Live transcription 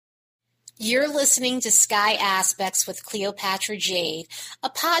You're listening to Sky Aspects with Cleopatra Jade, a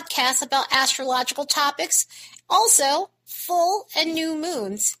podcast about astrological topics, also full and new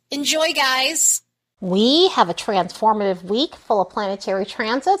moons. Enjoy, guys! We have a transformative week full of planetary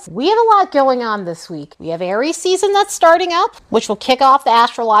transits. We have a lot going on this week. We have Aries season that's starting up, which will kick off the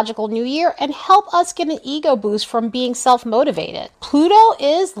astrological new year and help us get an ego boost from being self-motivated. Pluto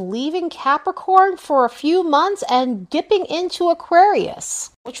is leaving Capricorn for a few months and dipping into Aquarius,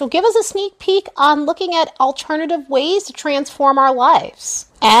 which will give us a sneak peek on looking at alternative ways to transform our lives.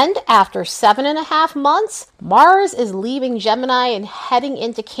 And after 7.5 months, Mars is leaving Gemini and heading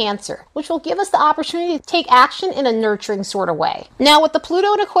into Cancer, which will give us the opportunity to take action in a nurturing sort of way. Now, with the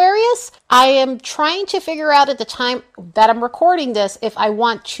Pluto and Aquarius, I am trying to figure out at the time that I'm recording this if I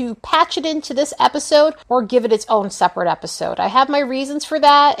want to patch it into this episode or give it its own separate episode. I have my reasons for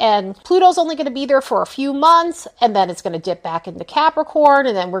that, and Pluto's only going to be there for a few months, and then it's going to dip back into Capricorn,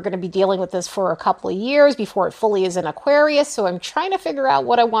 and then we're going to be dealing with this for a couple of years before it fully is in Aquarius. So I'm trying to figure out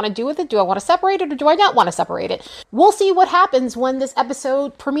what I want to do with it. Do I want to separate it or do I not want to separate it? We'll see what happens when this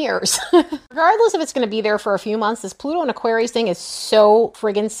episode premieres. Regardless if it's going to be there for a few months, this Pluto and Aquarius thing is so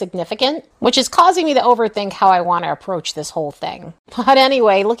friggin' significant, which is causing me to overthink how I want to approach this whole thing. But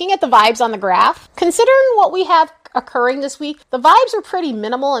anyway, looking at the vibes on the graph, considering what we have occurring this week, the vibes are pretty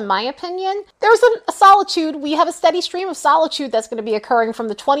minimal in my opinion. There's a solitude. We have a steady stream of solitude that's going to be occurring from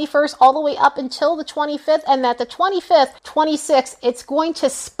the 21st all the way up until the 25th, and at the 25th, 26th, it's going to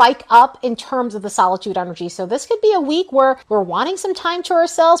spike up in terms of the solitude energy. So this could be a week where we're wanting some time to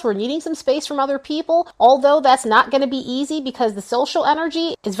ourselves, we're needing some space from other people, although that's not going to be easy because the social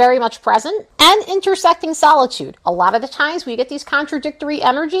energy is very much present, and intersecting solitude. A lot of the times we get these contradictory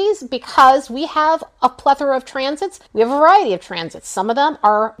energies because we have a plethora of transits. We have a variety of transits. Some of them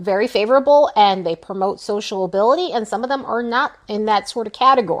are very favorable and they promote social ability, and some of them are not in that sort of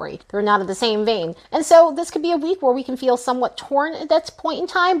category. They're not in the same vein. And so this could be a week where we can feel somewhat torn at that point in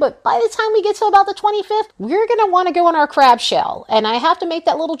time, but by the time we get to about the 25th, we're going to want to go in our crab shell. And I have to make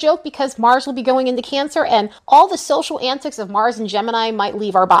that little joke because Mars will be going into Cancer, and all the social antics of Mars and Gemini might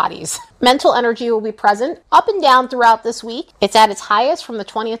leave our bodies. Mental energy will be present up and down throughout this week. It's at its highest from the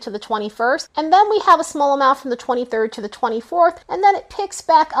 20th to the 21st, and then we have a small amount from the 23rd to the 24th, and then it picks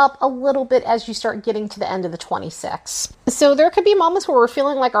back up a little bit as you start getting to the end of the 26th. So there could be moments where we're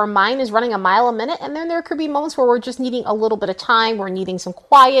feeling like our mind is running a mile a minute, and then there could be moments where we're just needing a little bit of time, we're needing some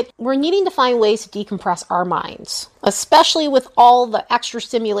quiet, we're needing to find ways to decompress our minds, especially with all the extra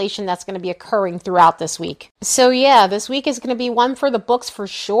stimulation that's going to be occurring throughout this week. So yeah, this week is going to be one for the books for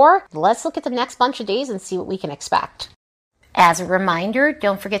sure. Let's look at the next bunch of days and see what we can expect. As a reminder,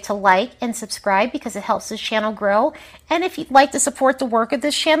 don't forget to like and subscribe because it helps this channel grow. And if you'd like to support the work of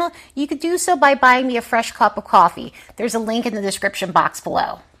this channel, you could do so by buying me a fresh cup of coffee. There's a link in the description box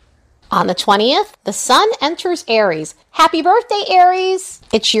below. On the 20th, the sun enters Aries. Happy birthday, Aries!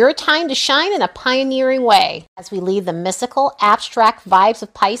 It's your time to shine in a pioneering way. As we leave the mystical, abstract vibes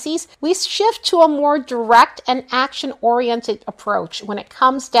of Pisces, we shift to a more direct and action-oriented approach when it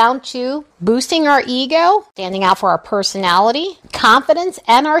comes down to boosting our ego, standing out for our personality, confidence,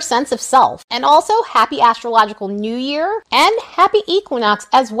 and our sense of self. And also, happy astrological new year and happy equinox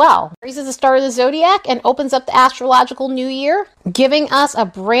as well. Aries is the start of the zodiac and opens up the astrological new year, giving us a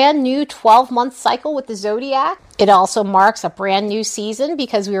brand new 12-month cycle with the zodiac. It also marks a brand new season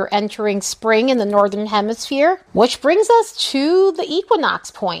because we are entering spring in the northern hemisphere, which brings us to the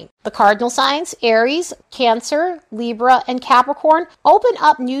equinox point. The cardinal signs, Aries, Cancer, Libra, and Capricorn, open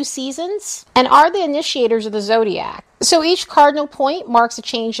up new seasons and are the initiators of the zodiac. So each cardinal point marks a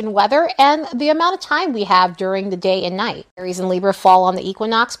change in weather and the amount of time we have during the day and night. Aries and Libra fall on the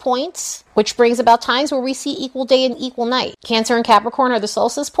equinox points, which brings about times where we see equal day and equal night. Cancer and Capricorn are the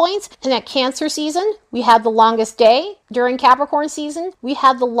solstice points, and at Cancer season, we have the longest day. During Capricorn season, we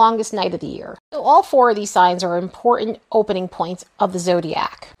have the longest night of the year. So all four of these signs are important opening points of the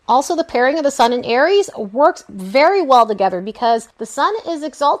zodiac. Also, the pairing of the sun and Aries works very well together because the sun is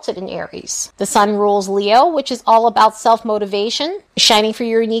exalted in Aries. The sun rules Leo, which is all about self-motivation, shining for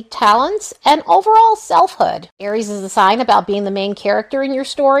your unique talents, and overall selfhood. Aries is the sign about being the main character in your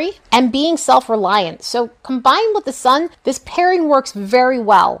story and being self-reliant. So combined with the sun, this pairing works very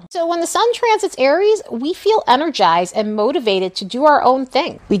well. So when the sun transits Aries, we feel energized and motivated to do our own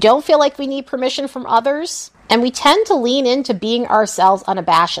thing. We don't feel like we need permission from others. And we tend to lean into being ourselves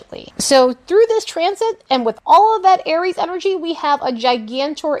unabashedly. So through this transit, and with all of that Aries energy, we have a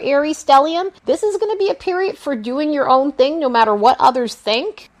gigantor Aries stellium. This is going to be a period for doing your own thing, no matter what others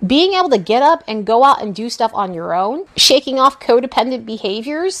think. Being able to get up and go out and do stuff on your own, shaking off codependent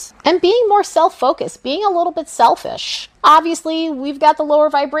behaviors, and being more self-focused, being a little bit selfish. Obviously, we've got the lower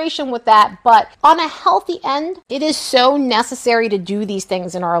vibration with that, but on a healthy end, it is so necessary to do these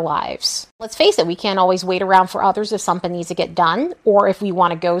things in our lives. Let's face it, we can't always wait around for others if something needs to get done, or if we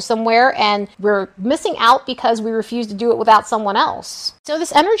want to go somewhere and we're missing out because we refuse to do it without someone else. So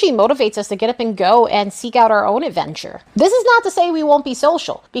this energy motivates us to get up and go and seek out our own adventure. This is not to say we won't be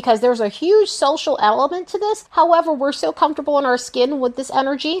social, because there's a huge social element to this. However, we're so comfortable in our skin with this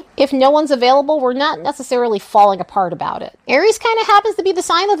energy. If no one's available, we're not necessarily falling apart about it. Aries kind of happens to be the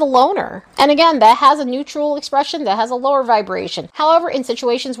sign of the loner. And again, that has a neutral expression, that has a lower vibration. However, in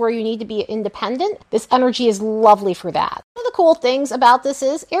situations where you need to be independent, this energy is lovely for that. One of the cool things about this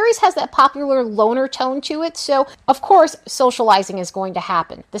is Aries has that popular loner tone to it, so of course socializing is going to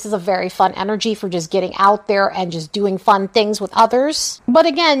happen. This is a very fun energy for just getting out there and just doing fun things with others. But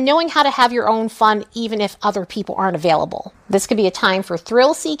again, knowing how to have your own fun even if other people aren't available. This could be a time for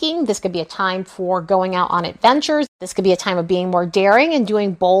thrill seeking. This could be a time for going out on adventures. This could be a time of being more daring and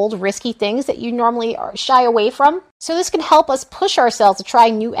doing bold, risky things that you normally shy away from. So this can help us push ourselves to try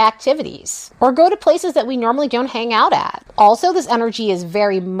new activities or go to places that we normally don't hang out at. Also, this energy is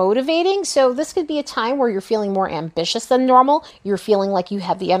very motivating. So this could be a time where you're feeling more ambitious than normal. You're feeling like you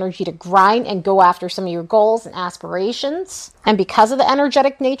have the energy to grind and go after some of your goals and aspirations. And because of the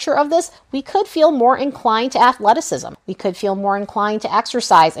energetic nature of this, we could feel more inclined to athleticism. We could feel more inclined to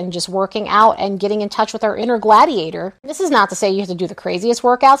exercise and just working out and getting in touch with our inner gladiator. This is not to say you have to do the craziest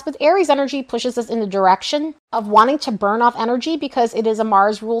workouts, but Aries energy pushes us in the direction of wanting to burn off energy because it is a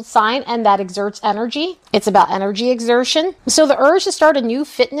Mars-ruled sign and that exerts energy. It's about energy exertion. So the urge to start a new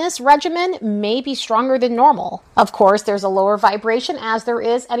fitness regimen may be stronger than normal. Of course, there's a lower vibration as there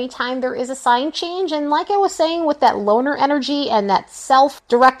is anytime there is a sign change. And like I was saying with that loner energy and that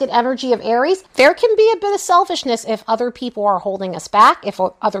self-directed energy of Aries, there can be a bit of selfishness if other people are holding us back, if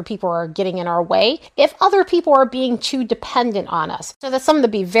other people are getting in our way, if other people are being too dependent on us. So that's something to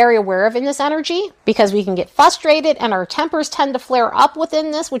be very aware of in this energy, because we can get frustrated and our tempers tend to flare up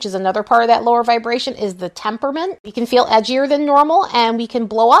within this, which is another part of that lower vibration, is the temperament. We can feel edgier than normal and we can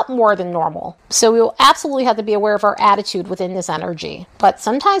blow up more than normal. So we will absolutely have to be aware of our attitude within this energy. But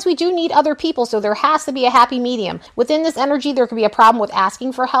sometimes we do need other people, so there has to be a happy medium. Within this energy, there could be a problem with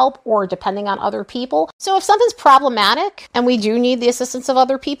asking for help or depending on other people. So if something's problematic and we do need the assistance of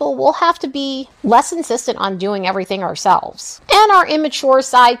other people, we'll have to be less insistent on doing everything ourselves. And our immature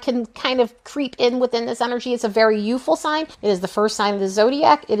side can kind of creep in within this energy. It's a very youthful sign. It is the first sign of the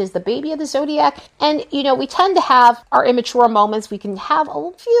zodiac. It is the baby of the zodiac. And, we tend to have our immature moments. We can have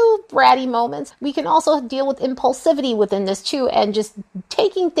a few bratty moments. We can also deal with impulsivity within this too, and just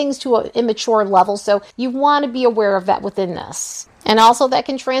taking things to an immature level. So you want to be aware of that within this. And also that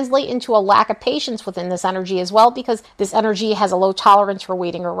can translate into a lack of patience within this energy as well, because this energy has a low tolerance for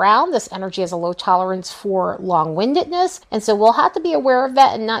waiting around. This energy has a low tolerance for long-windedness. And so we'll have to be aware of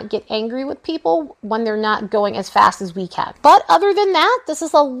that and not get angry with people when they're not going as fast as we can. But other than that, this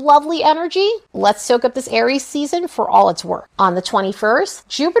is a lovely energy. Let's soak up this Aries season for all it's worth. On the 21st,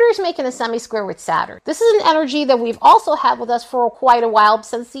 Jupiter's making a semi-square with Saturn. This is an energy that we've also had with us for quite a while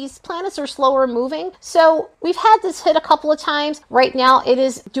since these planets are slower moving. So we've had this hit a couple of times. Right now, it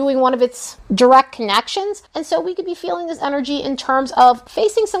is doing one of its direct connections. And so we could be feeling this energy in terms of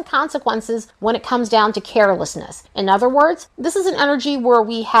facing some consequences when it comes down to carelessness. In other words, this is an energy where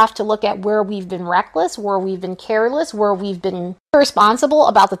we have to look at where we've been reckless, where we've been careless, where we've been irresponsible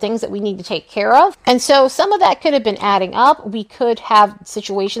about the things that we need to take care of. And so some of that could have been adding up. We could have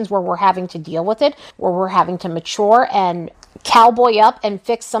situations where we're having to deal with it, where we're having to mature and cowboy up and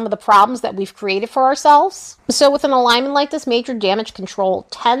fix some of the problems that we've created for ourselves. So with an alignment like this, major damage control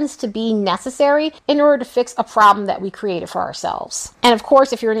tends to be necessary in order to fix a problem that we created for ourselves. And of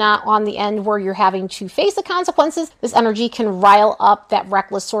course, if you're not on the end where you're having to face the consequences, this energy can rile up that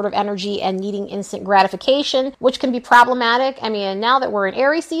reckless sort of energy and needing instant gratification, which can be problematic. I mean, now that we're in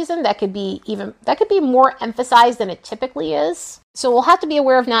Aries season, that could be more emphasized than it typically is. So we'll have to be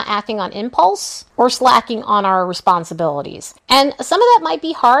aware of not acting on impulse or slacking on our responsibilities. And some of that might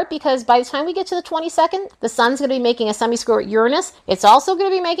be hard because by the time we get to the 22nd, the sun's going to be making a semi-square with Uranus. It's also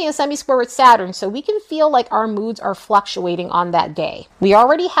going to be making a semi-square with Saturn. So we can feel like our moods are fluctuating on that day. We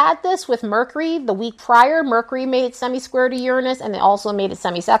already had this with Mercury the week prior. Mercury made it semi-square to Uranus and it also made it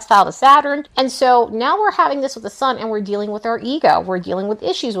semi-sextile to Saturn. And so now we're having this with the sun and we're dealing with our ego. We're dealing with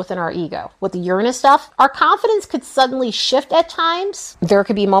issues within our ego. With the Uranus stuff, our confidence could suddenly shift at times times. There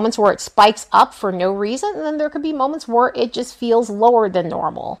could be moments where it spikes up for no reason, and then there could be moments where it just feels lower than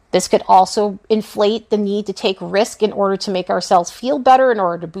normal. This could also inflate the need to take risk in order to make ourselves feel better, in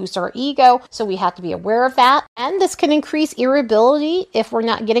order to boost our ego, so we have to be aware of that. And this can increase irritability if we're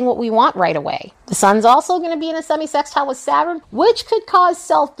not getting what we want right away. The sun's also going to be in a semi-sextile with Saturn, which could cause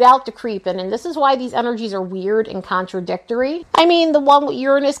self-doubt to creep in, and this is why these energies are weird and contradictory. I mean, the one with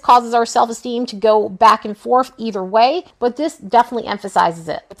Uranus causes our self-esteem to go back and forth either way, but this definitely emphasizes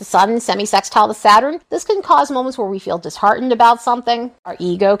it. With the sun semi-sextile to Saturn, this can cause moments where we feel disheartened about something. Our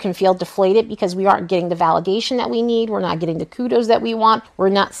ego can feel deflated because we aren't getting the validation that we need. We're not getting the kudos that we want. We're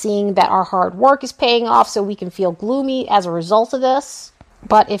not seeing that our hard work is paying off, so we can feel gloomy as a result of this.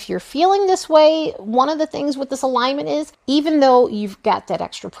 But if you're feeling this way, one of the things with this alignment is, even though you've got that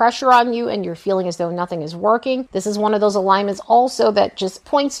extra pressure on you and you're feeling as though nothing is working, this is one of those alignments also that just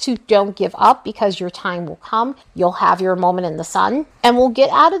points to don't give up, because your time will come. You'll have your moment in the sun, and we'll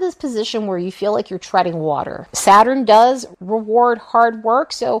get out of this position where you feel like you're treading water. Saturn does reward hard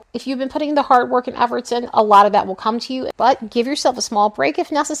work, so if you've been putting the hard work and efforts in, a lot of that will come to you, but give yourself a small break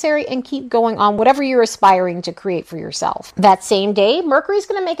if necessary and keep going on whatever you're aspiring to create for yourself. That same day, Mercury is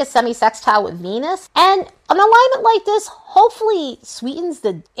going to make a semi-sextile with Venus, and an alignment like this hopefully sweetens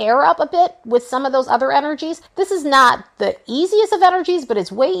the air up a bit with some of those other energies. This is not the easiest of energies, but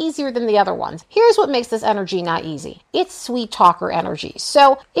it's way easier than the other ones. Here's what makes this energy not easy. It's sweet talker energy.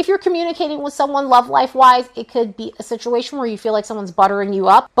 So if you're communicating with someone love life-wise, it could be a situation where you feel like someone's buttering you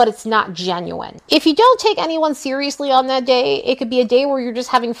up, but it's not genuine. If you don't take anyone seriously on that day, it could be a day where you're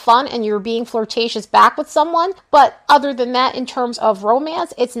just having fun and you're being flirtatious back with someone. But other than that, in terms of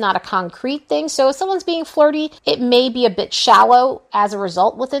romance, it's not a concrete thing. So if someone's being flirty, it may be a bit shallow as a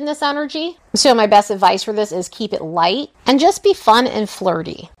result within this energy. So my best advice for this is keep it light and just be fun and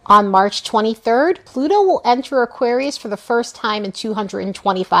flirty. On March 23rd, Pluto will enter Aquarius for the first time in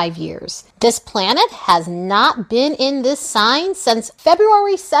 225 years. This planet has not been in this sign since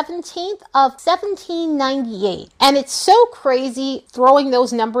February 17th of 1798. And it's so crazy throwing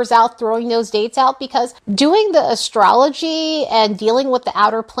those numbers out, throwing those dates out, because doing the astrology and dealing with the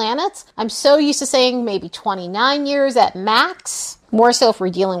outer planets, I'm so used to saying maybe 29 years at max. More so if we're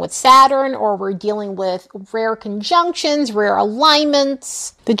dealing with Saturn or we're dealing with rare conjunctions, rare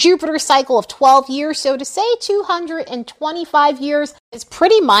alignments, the Jupiter cycle of 12 years. So to say 225 years is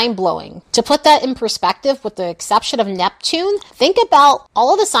pretty mind-blowing. To put that in perspective, with the exception of Neptune, think about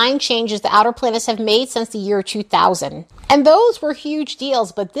all of the sign changes the outer planets have made since the year 2000. And those were huge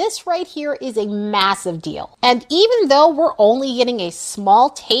deals, but this right here is a massive deal. And even though we're only getting a small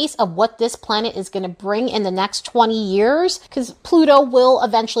taste of what this planet is going to bring in the next 20 years, because Pluto will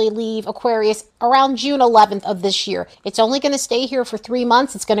eventually leave Aquarius around June 11th of this year. It's only going to stay here for 3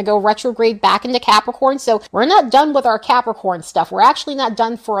 months. It's going to go retrograde back into Capricorn. So we're not done with our Capricorn stuff. We're actually not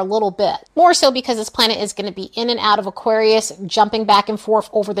done for a little bit. More so because this planet is going to be in and out of Aquarius, jumping back and forth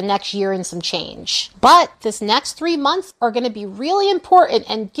over the next year and some change. But this next 3 months are going to be really important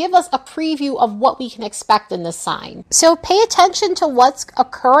and give us a preview of what we can expect in this sign. So pay attention to what's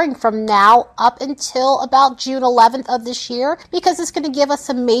occurring from now up until about June 11th of this year, because it's going to give us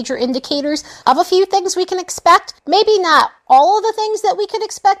some major indicators of a few things we can expect. Maybe not all of the things that we could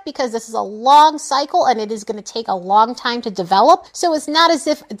expect, because this is a long cycle and it is going to take a long time to develop. So it's not as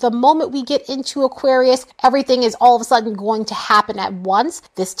if the moment we get into Aquarius, everything is all of a sudden going to happen at once.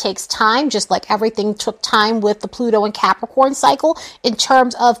 This takes time, just like everything took time with the Pluto and Capricorn cycle, in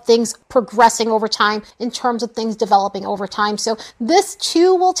terms of things progressing over time, in terms of things developing over time. So this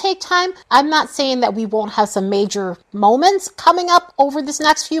too will take time. I'm not saying that we won't have some major moments coming up over this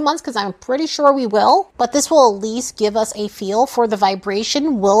next few months, because I'm pretty sure we will, but this will at least give us a feel for the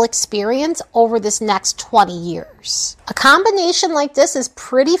vibration we'll experience over this next 20 years. A combination like this is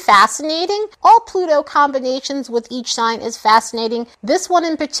pretty fascinating. All Pluto combinations with each sign is fascinating. This one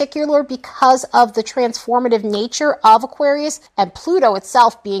in particular, because of the transformative nature of Aquarius and Pluto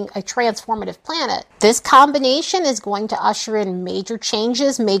itself being a transformative planet. This combination is going to usher in major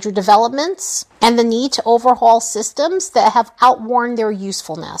changes, major developments, and the need to overhaul systems that have outworn their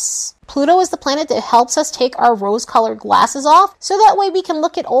usefulness. Pluto is the planet that helps us take our rose-colored glasses off, so that way we can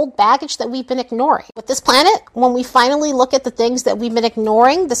look at old baggage that we've been ignoring. With this planet, when we finally look at the things that we've been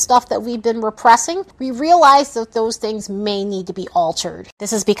ignoring, the stuff that we've been repressing, we realize that those things may need to be altered.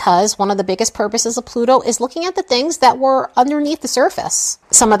 This is because one of the biggest purposes of Pluto is looking at the things that were underneath the surface.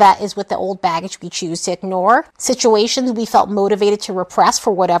 Some of that is with the old baggage we choose to ignore, situations we felt motivated to repress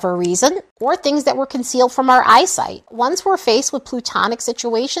for whatever reason, or things that were concealed from our eyesight. Once we're faced with plutonic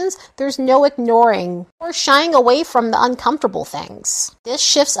situations, there's no ignoring or shying away from the uncomfortable things. This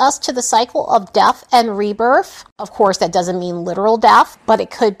shifts us to the cycle of death and rebirth. Of course, that doesn't mean literal death, but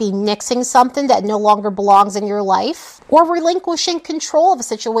it could be nixing something that no longer belongs in your life, or relinquishing control of a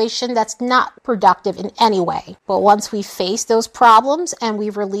situation that's not productive in any way. But once we face those problems and we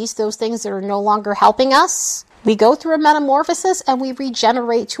release those things that are no longer helping us, we go through a metamorphosis and we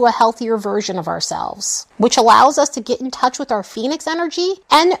regenerate to a healthier version of ourselves, which allows us to get in touch with our Phoenix energy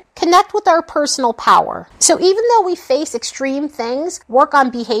and connect with our personal power. So even though we face extreme things, work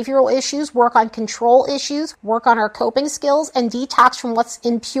on behavioral issues, work on control issues, work on our coping skills, and detox from what's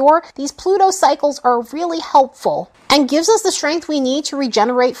impure, these Pluto cycles are really helpful and gives us the strength we need to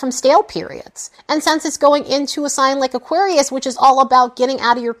regenerate from stale periods. And since it's going into a sign like Aquarius, which is all about getting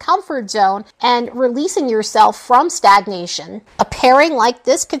out of your comfort zone and releasing yourself from stagnation, a pairing like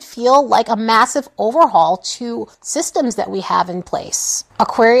this could feel like a massive overhaul to systems that we have in place.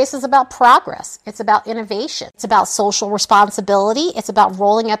 Aquarius is about progress. It's about innovation. It's about social responsibility. It's about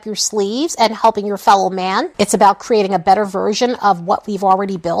rolling up your sleeves and helping your fellow man. It's about creating a better version of what we've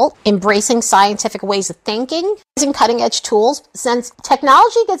already built, embracing scientific ways of thinking, using cutting-edge tools, since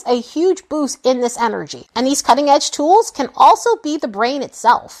technology gets a huge boost in this energy. And these cutting-edge tools can also be the brain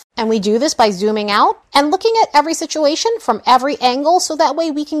itself. And we do this by zooming out and looking at every situation from every angle, so that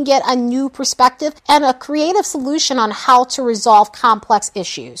way we can get a new perspective and a creative solution on how to resolve complex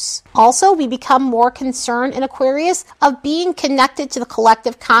issues. Also, we become more concerned in Aquarius of being connected to the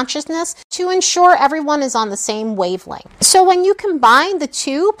collective consciousness to ensure everyone is on the same wavelength. So when you combine the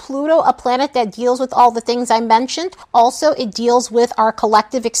two, Pluto, a planet that deals with all the things I mentioned, also it deals with our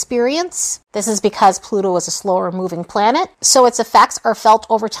collective experience. This is because Pluto is a slower moving planet, so its effects are felt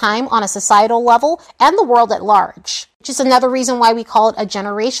over time on a societal level and the world at large, which is another reason why we call it a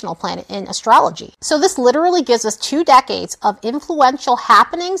generational planet in astrology. So this literally gives us 2 decades of influential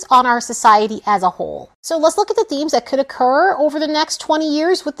happenings on our society as a whole. So let's look at the themes that could occur over the next 20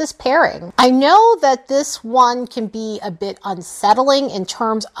 years with this pairing. I know that this one can be a bit unsettling in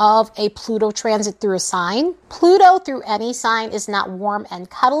terms of a Pluto transit through a sign. Pluto through any sign is not warm and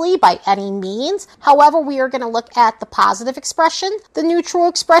cuddly by any means. However, we are going to look at the positive expression, the neutral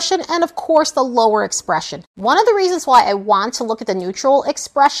expression, and of course the lower expression. One of the reasons why I want to look at the neutral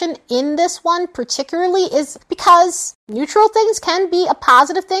expression in this one particularly is because neutral things can be a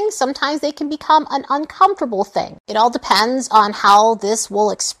positive thing. Sometimes they can become an uncomfortable thing. It all depends on how this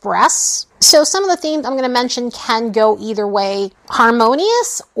will express. So some of the themes I'm going to mention can go either way,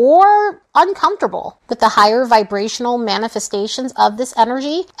 harmonious or uncomfortable. With the higher vibrational manifestations of this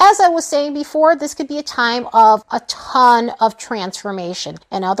energy, as I was saying before, this could be a time of a ton of transformation.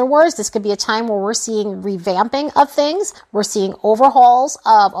 In other words, this could be a time where we're seeing revamping of things. We're seeing overhauls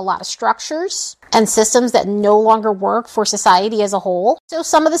of a lot of structures and systems that no longer work for society as a whole. So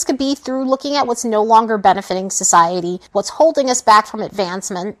some of this could be through looking at what's no longer benefiting society, what's holding us back from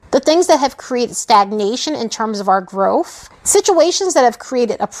advancement, the things that have created stagnation in terms of our growth, situations that have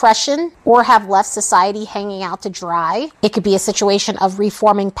created oppression or have left society hanging out to dry. It could be a situation of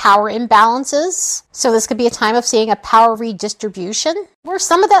reforming power imbalances. So this could be a time of seeing a power redistribution, where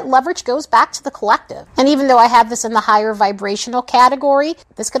some of that leverage goes back to the collective. And even though I have this in the higher vibrational category,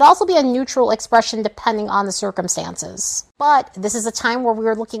 this could also be a neutral expression depending on the circumstances. But this is a time where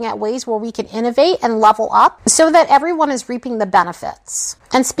we're looking at ways where we can innovate and level up so that everyone is reaping the benefits.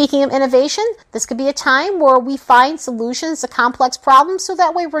 And speaking of innovation, this could be a time where we find solutions to complex problems so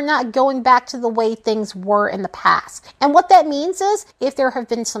that way we're not going back to the way things were in the past. And what that means is if there have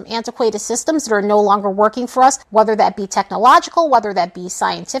been some antiquated systems that are no longer working for us, whether that be technological, whether that be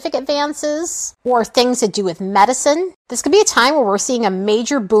scientific advances, or things to do with medicine, this could be a time where we're seeing a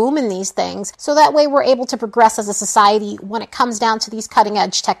major boom in these things, so that way we're able to progress as a society when it comes down to these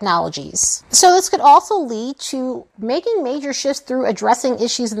cutting-edge technologies. So this could also lead to making major shifts through addressing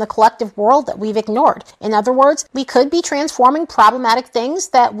issues in the collective world that we've ignored. In other words, we could be transforming problematic things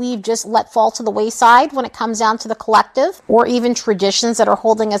that we've just let fall to the wayside when it comes down to the collective, or even traditions that are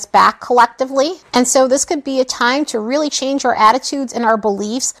holding us back collectively. And so this could be a time to really change our attitudes and our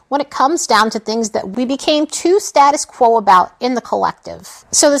beliefs when it comes down to things that we became too status quo about in the collective.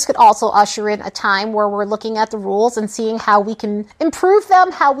 So this could also usher in a time where we're looking at the rules and seeing how we can improve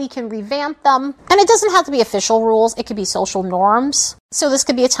them, how we can revamp them. And it doesn't have to be official rules. It could be social norms. So this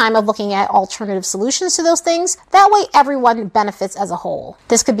could be a time of looking at alternative solutions to those things. That way everyone benefits as a whole.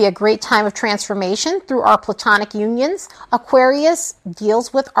 This could be a great time of transformation through our platonic unions. Aquarius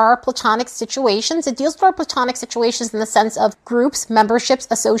deals with our platonic situations. It deals with our platonic situations in the sense of groups, memberships,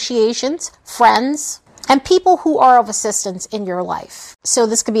 associations, friends, and people who are of assistance in your life. So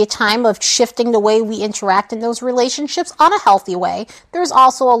this could be a time of shifting the way we interact in those relationships on a healthy way. There's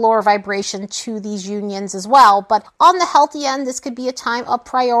also a lower vibration to these unions as well, but on the healthy end, this could be a time of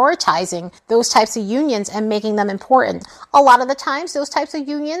prioritizing those types of unions and making them important. A lot of the times, those types of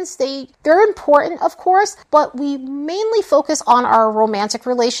unions, they're important, of course, but we mainly focus on our romantic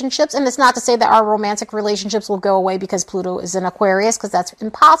relationships, and it's not to say that our romantic relationships will go away because Pluto is in Aquarius, because that's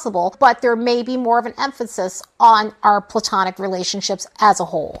impossible, but there may be more of an emphasis on our platonic relationships as a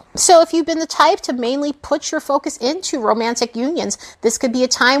whole. So if you've been the type to mainly put your focus into romantic unions, this could be a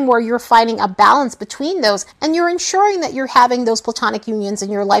time where you're finding a balance between those and you're ensuring that you're having those platonic unions in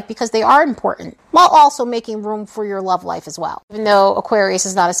your life because they are important, while also making room for your love life as well. Even though Aquarius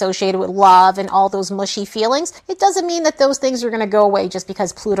is not associated with love and all those mushy feelings, it doesn't mean that those things are going to go away just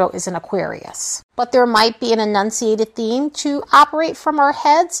because Pluto is in Aquarius. But there might be an enunciated theme to operate from our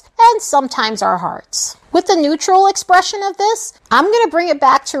heads and sometimes our hearts. With the neutral expression of this, I'm going to bring it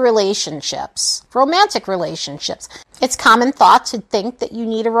back to relationships, romantic relationships. It's common thought to think that you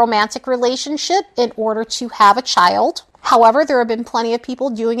need a romantic relationship in order to have a child. However, there have been plenty of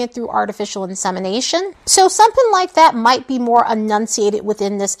people doing it through artificial insemination. So something like that might be more enunciated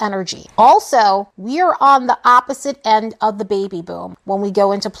within this energy. Also, we are on the opposite end of the baby boom when we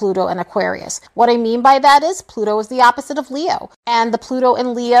go into Pluto and Aquarius. What I mean by that is Pluto is the opposite of Leo, and the Pluto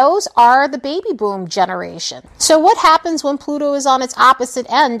and Leos are the baby boom generation. So what happens when Pluto is on its opposite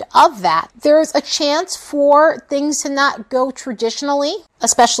end of that? There's a chance for things to not go traditionally,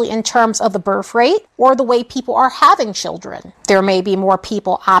 especially in terms of the birth rate or the way people are having children. There may be more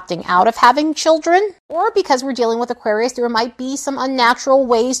people opting out of having children, or because we're dealing with Aquarius, there might be some unnatural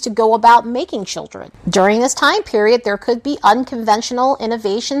ways to go about making children. During this time period, there could be unconventional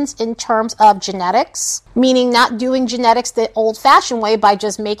innovations in terms of genetics, meaning not doing genetics the old-fashioned way by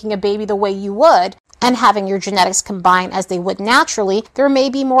just making a baby the way you would, and having your genetics combine as they would naturally. There may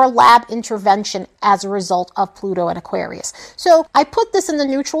be more lab intervention as a result of Pluto and Aquarius. So I put this in the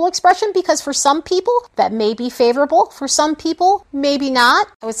neutral expression because for some people that may be favorable, for some people maybe not.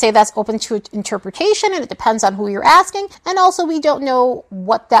 I would say that's open to interpretation and it depends on who you're asking. And also we don't know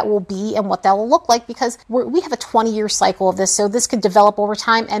what that will be and what that will look like because we have a 20-year cycle of this. So this could develop over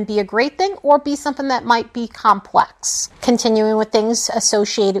time and be a great thing or be something that might be complex. Continuing with things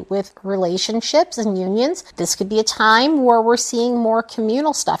associated with relationships and unions, this could be a time where we're seeing more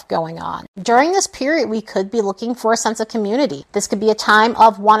communal stuff going on. During this period, we could be looking for a sense of community. This could be a time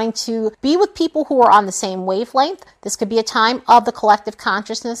of wanting to be with people who are on the same wavelength. This could be a time of the collective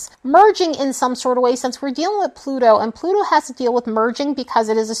consciousness merging in some sort of way since we're dealing with Pluto, and Pluto has to deal with merging because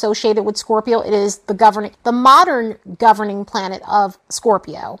it is associated with Scorpio. It is the modern governing planet of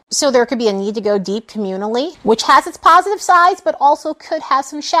Scorpio. So there could be a need to go deep communally, which has its positive sides, but also could have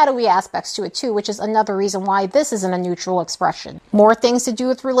some shadowy aspects to it too, which is another reason why this isn't a neutral expression. More things to do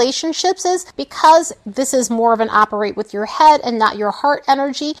with relationships is because this is more of an operate with your head and not your heart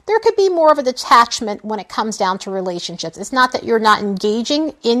energy, there could be more of a detachment when it comes down to relationships. It's not that you're not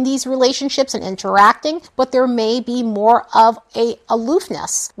engaging in these relationships and interacting, but there may be more of a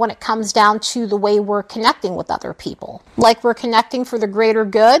aloofness when it comes down to the way we're connecting with other people. Like we're connecting for the greater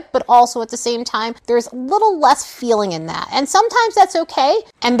good, but also at the same time, there's a little less feeling in that. And sometimes that's okay.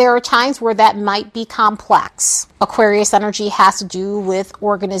 And there are times where that might be complex. Aquarius energy has to do with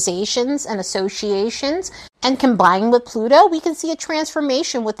organizations and associations, and combined with Pluto, we can see a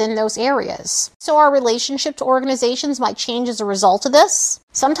transformation within those areas. So our relationship to organizations might change as a result of this.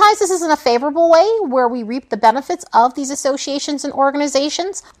 Sometimes this is in a favorable way where we reap the benefits of these associations and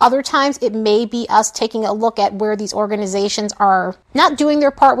organizations. Other times it may be us taking a look at where these organizations are not doing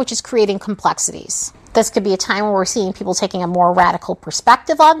their part, which is creating complexities. This could be a time where we're seeing people taking a more radical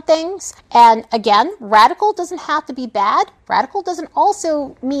perspective on things. And again, radical doesn't have to be bad. Radical doesn't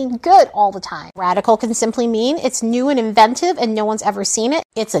also mean good all the time. Radical can simply mean it's new and inventive and no one's ever seen it.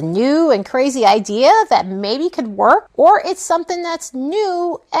 It's a new and crazy idea that maybe could work, or it's something that's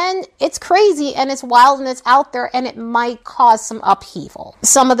new and it's crazy and it's wild and it's out there and it might cause some upheaval.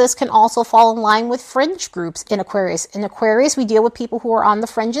 Some of this can also fall in line with fringe groups in Aquarius. In Aquarius, we deal with people who are on the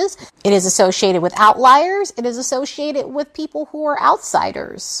fringes. It is associated with outliers. It is associated with people who are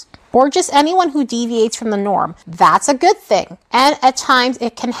outsiders. or just anyone who deviates from the norm. That's a good thing. And at times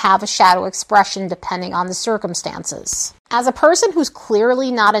it can have a shadow expression depending on the circumstances. As a person who's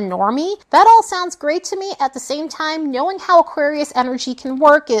clearly not a normie, that all sounds great to me. At the same time, knowing how Aquarius energy can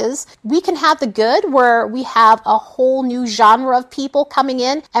work is we can have the good where we have a whole new genre of people coming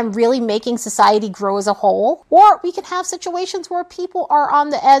in and really making society grow as a whole. Or we can have situations where people are on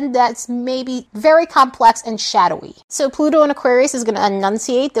the end that's maybe very complex and shadowy. So Pluto in Aquarius is going to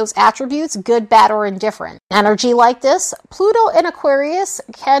enunciate those attributes, good, bad, or indifferent. Energy like this, Pluto in Aquarius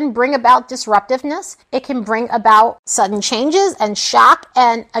can bring about disruptiveness. It can bring about sudden changes and shock.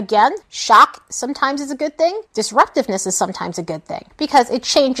 And again, shock sometimes is a good thing. Disruptiveness is sometimes a good thing because it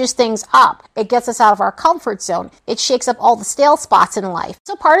changes things up. It gets us out of our comfort zone. It shakes up all the stale spots in life.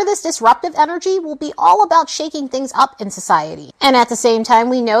 So part of this disruptive energy will be all about shaking things up in society. And at the same time,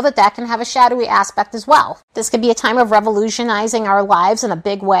 we know that that can have a shadowy aspect as well. This could be a time of revolutionizing our lives in a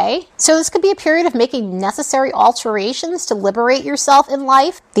big way. So this could be a period of making necessary alterations to liberate yourself in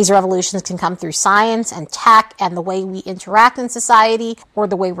life. These revolutions can come through science and tech and the way we interact in society, or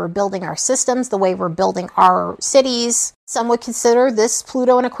the way we're building our systems, the way we're building our cities. Some would consider this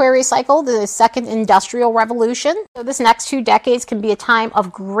Pluto and Aquarius cycle the second industrial revolution. So this next 2 decades can be a time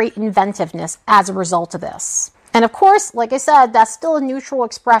of great inventiveness as a result of this. And of course, like I said, that's still a neutral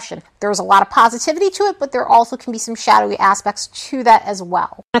expression. There's a lot of positivity to it, but there also can be some shadowy aspects to that as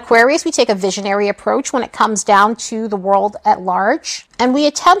well. In Aquarius, we take a visionary approach when it comes down to the world at large. And we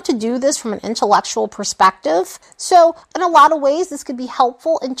attempt to do this from an intellectual perspective. So in a lot of ways, this could be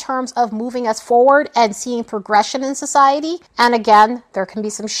helpful in terms of moving us forward and seeing progression in society. And again, there can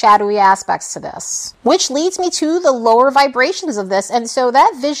be some shadowy aspects to this, which leads me to the lower vibrations of this. And so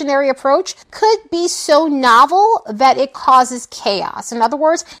that visionary approach could be so novel that it causes chaos. In other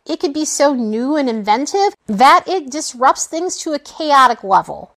words, it could be so new and inventive that it disrupts things to a chaotic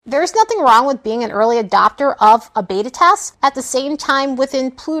level. There's nothing wrong with being an early adopter of a beta test. At the same time,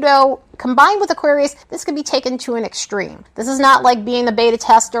 within Pluto, combined with Aquarius, this can be taken to an extreme. This is not like being the beta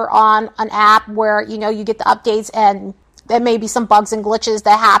tester on an app where, you get the updates and there may be some bugs and glitches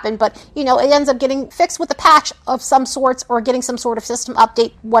that happen, but, it ends up getting fixed with a patch of some sorts or getting some sort of system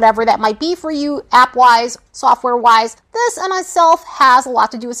update, whatever that might be for you, app-wise, software-wise. This in itself has a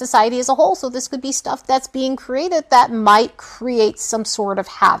lot to do with society as a whole, so this could be stuff that's being created that might create some sort of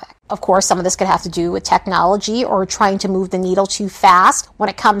havoc. Of course, some of this could have to do with technology or trying to move the needle too fast when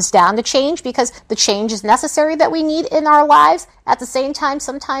it comes down to change, because the change is necessary that we need in our lives. At the same time,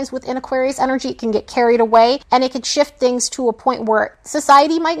 sometimes within Aquarius energy, it can get carried away and it can shift things to a point where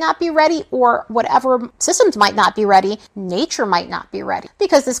society might not be ready, or whatever systems might not be ready, nature might not be ready,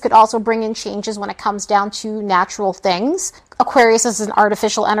 because this could also bring in changes when it comes down to natural things. Aquarius is an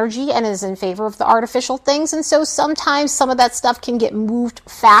artificial energy and is in favor of the artificial things, and so sometimes some of that stuff can get moved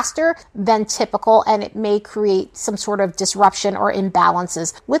faster than typical, and it may create some sort of disruption or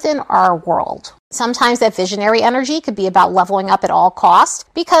imbalances within our world. Sometimes that visionary energy could be about leveling up at all costs,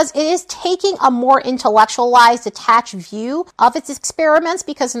 because it is taking a more intellectualized, detached view of its experiments,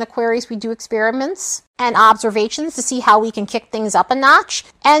 because in Aquarius we do experiments and observations to see how we can kick things up a notch.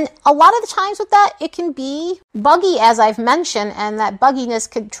 And a lot of the times with that, it can be buggy, as I've mentioned, and that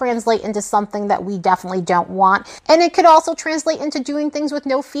bugginess could translate into something that we definitely don't want. And it could also translate into doing things with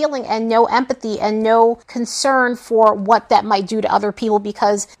no feeling and no empathy and no concern for what that might do to other people,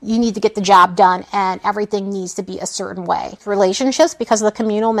 because you need to get the job done and everything needs to be a certain way. Relationships, because of the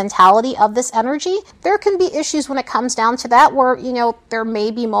communal mentality of this energy, there can be issues when it comes down to that, where, there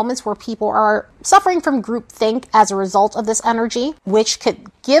may be moments where people are suffering from groupthink as a result of this energy, which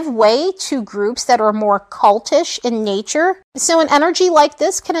could give way to groups that are more cultish in nature. So an energy like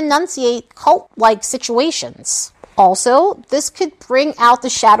this can enunciate cult-like situations. Also, this could bring out the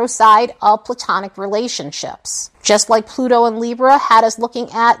shadow side of platonic relationships. Just like Pluto and Libra had us looking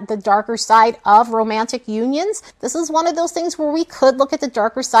at the darker side of romantic unions, this is one of those things where we could look at the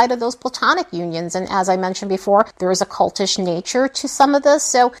darker side of those platonic unions. And as I mentioned before, there is a cultish nature to some of this.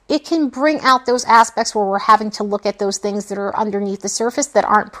 So it can bring out those aspects where we're having to look at those things that are underneath the surface that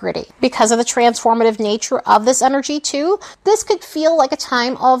aren't pretty. Because of the transformative nature of this energy too, this could feel like a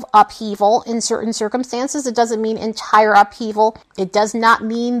time of upheaval in certain circumstances. It doesn't mean entire upheaval. It does not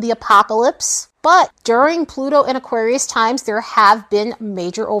mean the apocalypse. But during Pluto and Aquarius times, there have been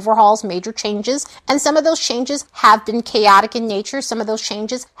major overhauls, major changes, and some of those changes have been chaotic in nature. Some of those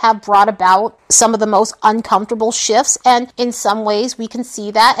changes have brought about some of the most uncomfortable shifts, and in some ways we can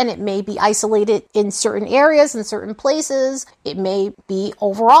see that, and it may be isolated in certain areas, in certain places. It may be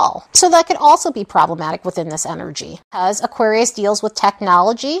overall. So that could also be problematic within this energy, because Aquarius deals with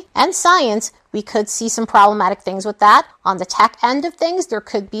technology and science, We could see some problematic things with that. On the tech end of things, there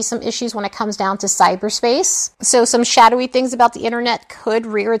could be some issues when it comes down to cyberspace. So some shadowy things about the internet could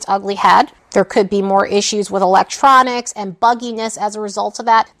rear its ugly head. There could be more issues with electronics and bugginess as a result of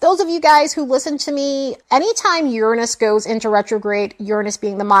that. Those of you guys who listen to me, anytime Uranus goes into retrograde, Uranus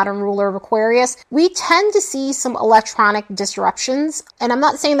being the modern ruler of Aquarius, we tend to see some electronic disruptions. And I'm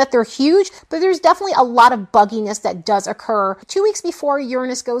not saying that they're huge, but there's definitely a lot of bugginess that does occur 2 weeks before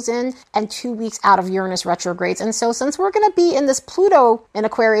Uranus goes in and 2 weeks out of Uranus retrogrades. And so since we're going to be in this Pluto in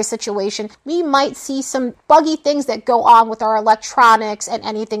Aquarius situation, we might see some buggy things that go on with our electronics and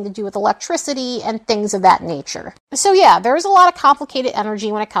anything to do with electricity and things of that nature. So yeah, there's a lot of complicated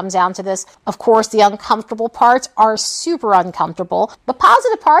energy when it comes down to this. Of course, the uncomfortable parts are super uncomfortable. The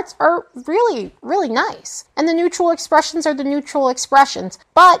positive parts are really, really nice. And the neutral expressions are the neutral expressions.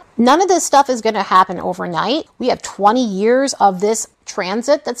 But none of this stuff is going to happen overnight. We have 20 years of this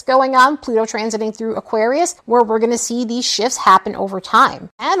transit that's going on, Pluto transiting through Aquarius, where we're going to see these shifts happen over time.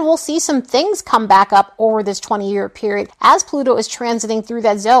 And we'll see some things come back up over this 20-year period as Pluto is transiting through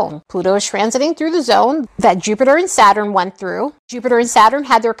that zone. Pluto is transiting through the zone that Jupiter and Saturn went through. Jupiter and Saturn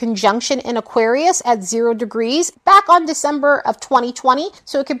had their conjunction in Aquarius at 0 degrees back on December of 2020,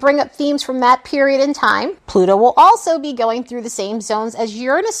 so it could bring up themes from that period in time. Pluto will also be going through the same zones as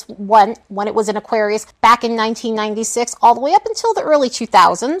Uranus went when it was in Aquarius back in 1996 all the way up until the early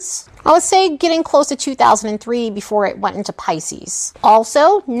 2000s. I would say getting close to 2003 before it went into Pisces.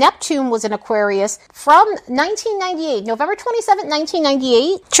 Also, Neptune was in Aquarius from 1998, November 27,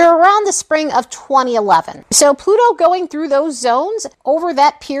 1998 to around the spring of 2011. So Pluto going through those zones over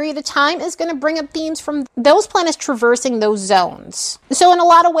that period of time is going to bring up themes from those planets traversing those zones. So in a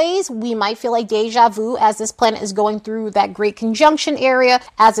lot of ways, we might feel like deja vu as this planet is going through that great conjunction area,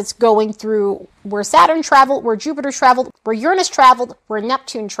 as it's going through where Saturn traveled, where Jupiter traveled, where Uranus traveled, where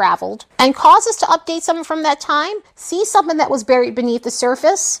Neptune traveled, and cause us to update something from that time, see something that was buried beneath the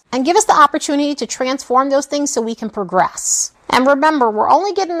surface, and give us the opportunity to transform those things so we can progress. And remember, we're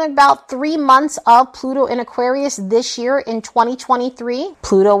only getting about 3 months of Pluto in Aquarius this year in 2023.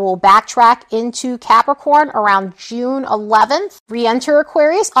 Pluto will backtrack into Capricorn around June 11th, re-enter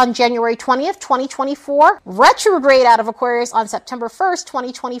Aquarius on January 20th, 2024, retrograde out of Aquarius on September 1st,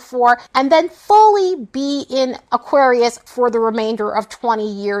 2024, and then fully be in Aquarius for the remainder of 20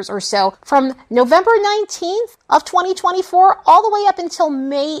 years or so, from November 19th of 2024 all the way up until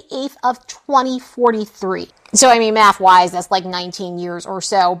May 8th of 2043. So, I mean, math-wise, that's like 19 years or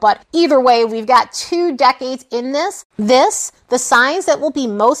so. But either way, we've got 2 decades in this. The signs that will be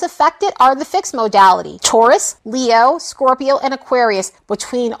most affected are the fixed modality: Taurus, Leo, Scorpio, and Aquarius,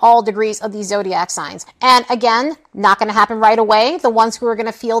 between all degrees of these zodiac signs. And again, not going to happen right away. The ones who are going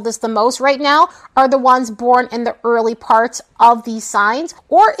to feel this the most right now are the ones born in the early parts of these signs,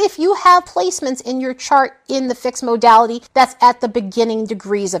 or if you have placements in your chart in the fixed modality that's at the beginning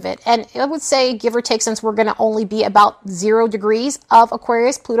degrees of it. And I would say, give or take, since we're going to only be about 0 degrees of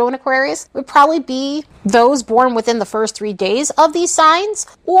Aquarius, Pluto in Aquarius, would probably be those born within the first 3 days of these signs,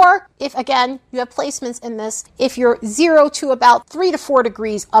 or if, again, you have placements in this, if you're 0 to about 3 to 4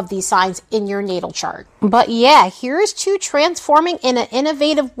 degrees of these signs in your natal chart. But yeah, here's to transforming in an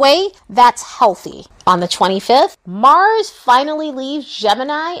innovative way that's healthy. On the 25th, Mars finally leaves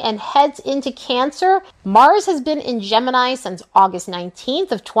Gemini and heads into Cancer. Mars has been in Gemini since August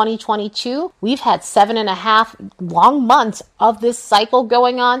 19th of 2022. We've had 7.5 long months of this cycle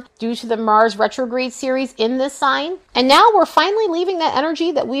going on due to the Mars retrograde series in this sign. And now we're finally leaving that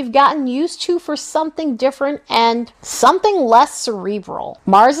energy that we've gotten used to for something different and something less cerebral.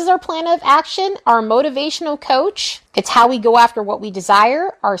 Mars is our planet of action, our motivational coach. It's how we go after what we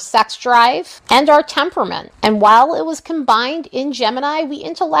desire, our sex drive, and our temperament. And while it was combined in Gemini, we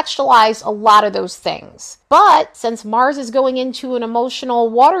intellectualized a lot of those things. But since Mars is going into an emotional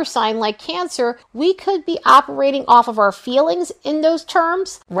water sign like Cancer, we could be operating off of our feelings in those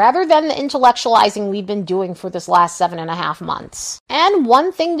terms rather than the intellectualizing we've been doing for this last 7.5 months. And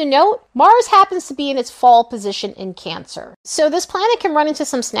one thing to note, Mars happens to be in its fall position in Cancer. So this planet can run into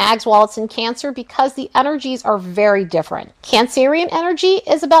some snags while it's in Cancer because the energies are very different. Cancerian energy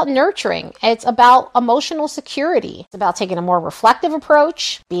is about nurturing. It's about emotional security. It's about taking a more reflective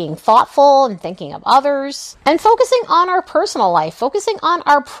approach, being thoughtful and thinking of others, and focusing on our personal life, focusing on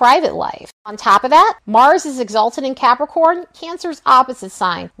our private life. On top of that, Mars is exalted in Capricorn, Cancer's opposite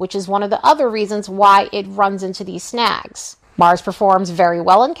sign, which is one of the other reasons why it runs into these snags. Mars performs very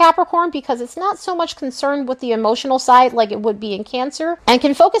well in Capricorn because it's not so much concerned with the emotional side like it would be in Cancer, and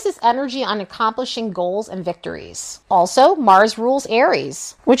can focus its energy on accomplishing goals and victories. Also, Mars rules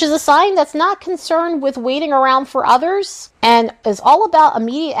Aries, which is a sign that's not concerned with waiting around for others and is all about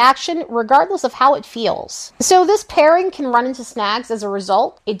immediate action regardless of how it feels. So this pairing can run into snags as a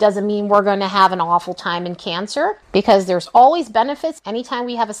result. It doesn't mean we're going to have an awful time in Cancer, because there's always benefits anytime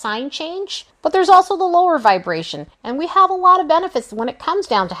we have a sign change, but there's also the lower vibration, and we have a lot of benefits when it comes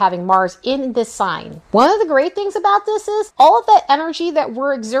down to having Mars in this sign. One of the great things about this is all of that energy that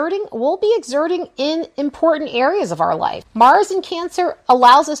we're exerting, we'll be exerting in important areas of our life. Mars in Cancer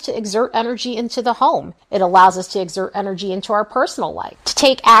allows us to exert energy into the home. It allows us to exert energy into our personal life, to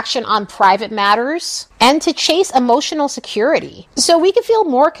take action on private matters, and to chase emotional security. So we can feel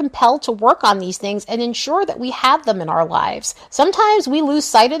more compelled to work on these things and ensure that we have them in our lives. Sometimes we lose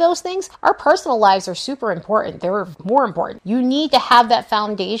sight of those things. Our personal lives are super important. They're more important. You need to have that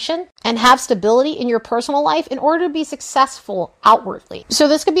foundation and have stability in your personal life in order to be successful outwardly. So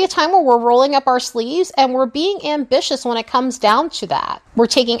this could be a time where we're rolling up our sleeves and we're being ambitious when it comes down to that. We're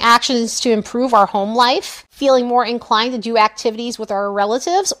taking actions to improve our home life, feeling more inclined to do activities with our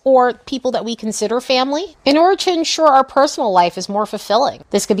relatives or people that we consider family in order to ensure our personal life is more fulfilling.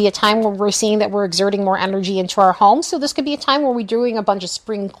 This could be a time where we're seeing that we're exerting more energy into our home. So this could be a time where we're doing a bunch of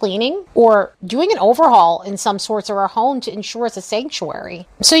spring cleaning or doing an overhaul in some sorts of our home to ensure it's a sanctuary.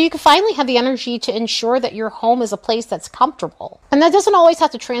 So you can finally have the energy to ensure that your home is a place that's comfortable. And that doesn't always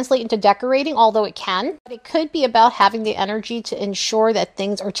have to translate into decorating, although it can. But it could be about having the energy to ensure that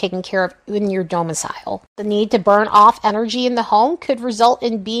things are taken care of in your domicile. The need to burn off energy in the home could result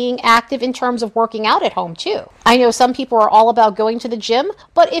in being active in terms of working out at home too. I know some people are all about going to the gym,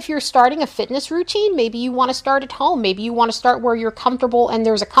 but if you're starting a fitness routine, maybe you want to start at home. Maybe you want to start where you're comfortable and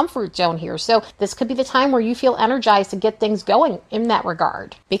there's a comfort zone here. So this could be the time where you feel energized to get things going in that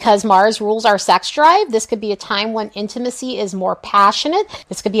regard. Because Mars rules our sex drive, this could be a time when intimacy is more passionate.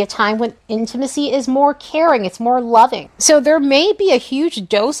 This could be a time when intimacy is more caring. It's more loving. So there may be a huge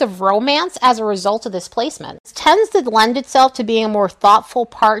dose of romance as a result of this placement. It tends to lend itself to being a more thoughtful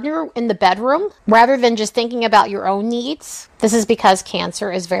partner in the bedroom rather than just thinking about your own needs. This is because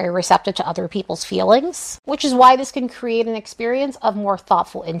Cancer is very receptive to other people's feelings, which is why this can create an experience of more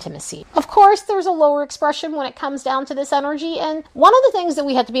thoughtful intimacy. Of course, there's a lower expression when it comes down to this energy, and one of the things that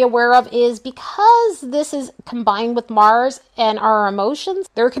we have to be aware of is because this is combined with Mars and our emotions,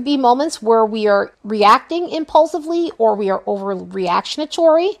 there could be moments where we are reacting impulsively or we are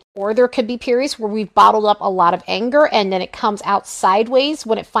overreactionatory, or there could be periods where we've bottled up a lot of anger and then it comes out sideways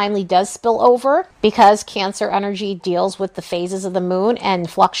when it finally does spill over. Because Cancer energy deals with the phases of the moon and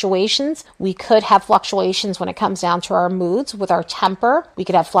fluctuations, we could have fluctuations when it comes down to our moods with our temper. We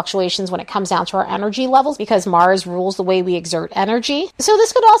could have fluctuations when it comes down to our energy levels because Mars rules the way we exert energy. So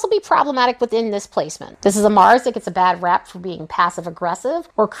this could also be problematic within this placement. This is a Mars that gets a bad rap for being passive aggressive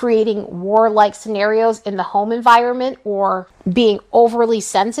or creating warlike scenarios in the home environment or being overly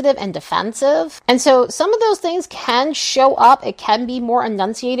sensitive and defensive. And so some of those things can show up. It can be more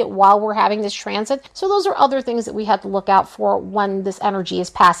enunciated while we're having this transit. So those are other things that we have to look out for when this energy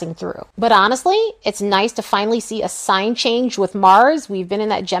is passing through. But honestly, it's nice to finally see a sign change with Mars. We've been in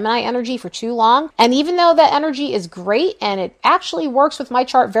that Gemini energy for too long. And even though that energy is great and it actually works with my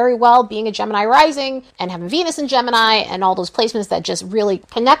chart very well, being a Gemini rising and having Venus in Gemini and all those placements that just really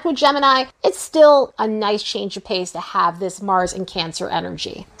connect with Gemini, it's still a nice change of pace to have this Mars and Cancer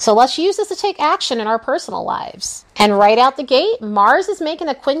energy. So let's use this to take action in our personal lives. And right out the gate, Mars is making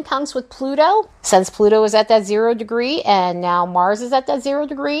a quincunx with Pluto. Since Pluto is at that 0 degree and now Mars is at that 0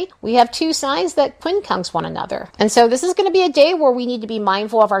 degree, we have two signs that quincunx one another. And so this is going to be a day where we need to be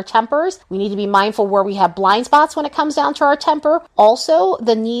mindful of our tempers. We need to be mindful where we have blind spots when it comes down to our temper. Also,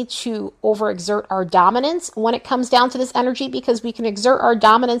 the need to overexert our dominance when it comes down to this energy, because we can exert our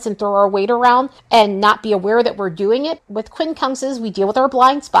dominance and throw our weight around and not be aware that we're doing it. With quincunxes, we deal with our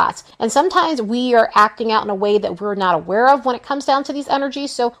blind spots. And sometimes we are acting out in a way that we're not aware of when it comes down to these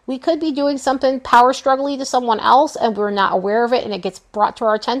energies. So we could be doing something power struggling to someone else and we're not aware of it and it gets brought to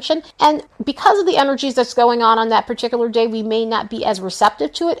our attention. And because of the energies that's going on that particular day, we may not be as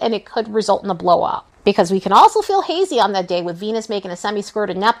receptive to it and it could result in a blow up. Because we can also feel hazy on that day with Venus making a semi-square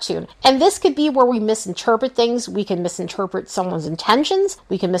to Neptune. And this could be where we misinterpret things. We can misinterpret someone's intentions.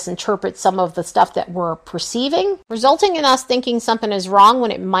 We can misinterpret some of the stuff that we're perceiving, resulting in us thinking something is wrong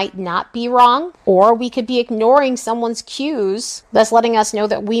when it might not be wrong. Or we could be ignoring someone's cues that's letting us know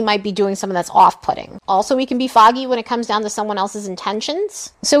that we might be doing something that's off-putting. Also, we can be foggy when it comes down to someone else's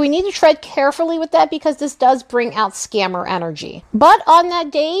intentions. So we need to tread carefully with that because this does bring out scammer energy. But on that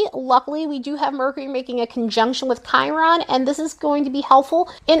day, luckily, we do have Mercury making a conjunction with Chiron, and this is going to be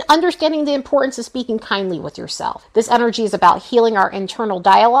helpful in understanding the importance of speaking kindly with yourself. This energy is about healing our internal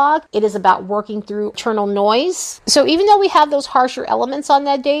dialogue. It is about working through internal noise. So even though we have those harsher elements on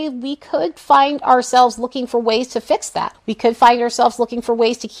that day, we could find ourselves looking for ways to fix that. We could find ourselves looking for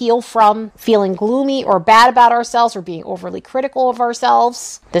ways to heal from feeling gloomy or bad about ourselves or being overly critical of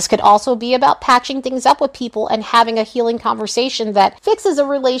ourselves. This could also be about patching things up with people and having a healing conversation that fixes a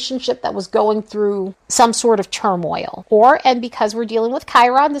relationship that was going through some sort of turmoil. And because we're dealing with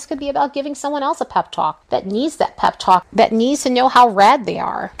Chiron, this could be about giving someone else a pep talk that needs that pep talk, that needs to know how rad they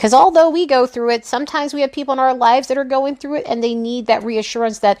are. Because although we go through it, sometimes we have people in our lives that are going through it and they need that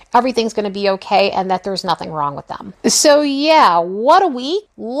reassurance that everything's going to be okay and that there's nothing wrong with them. So yeah, what a week.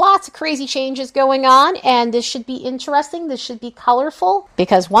 Lots of crazy changes going on, and this should be interesting. This should be colorful,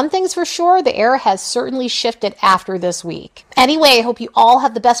 because one thing's for sure, the air has certainly shifted after this week. Anyway, I hope you all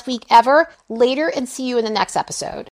have the best week ever. Later, and see you in the next episode.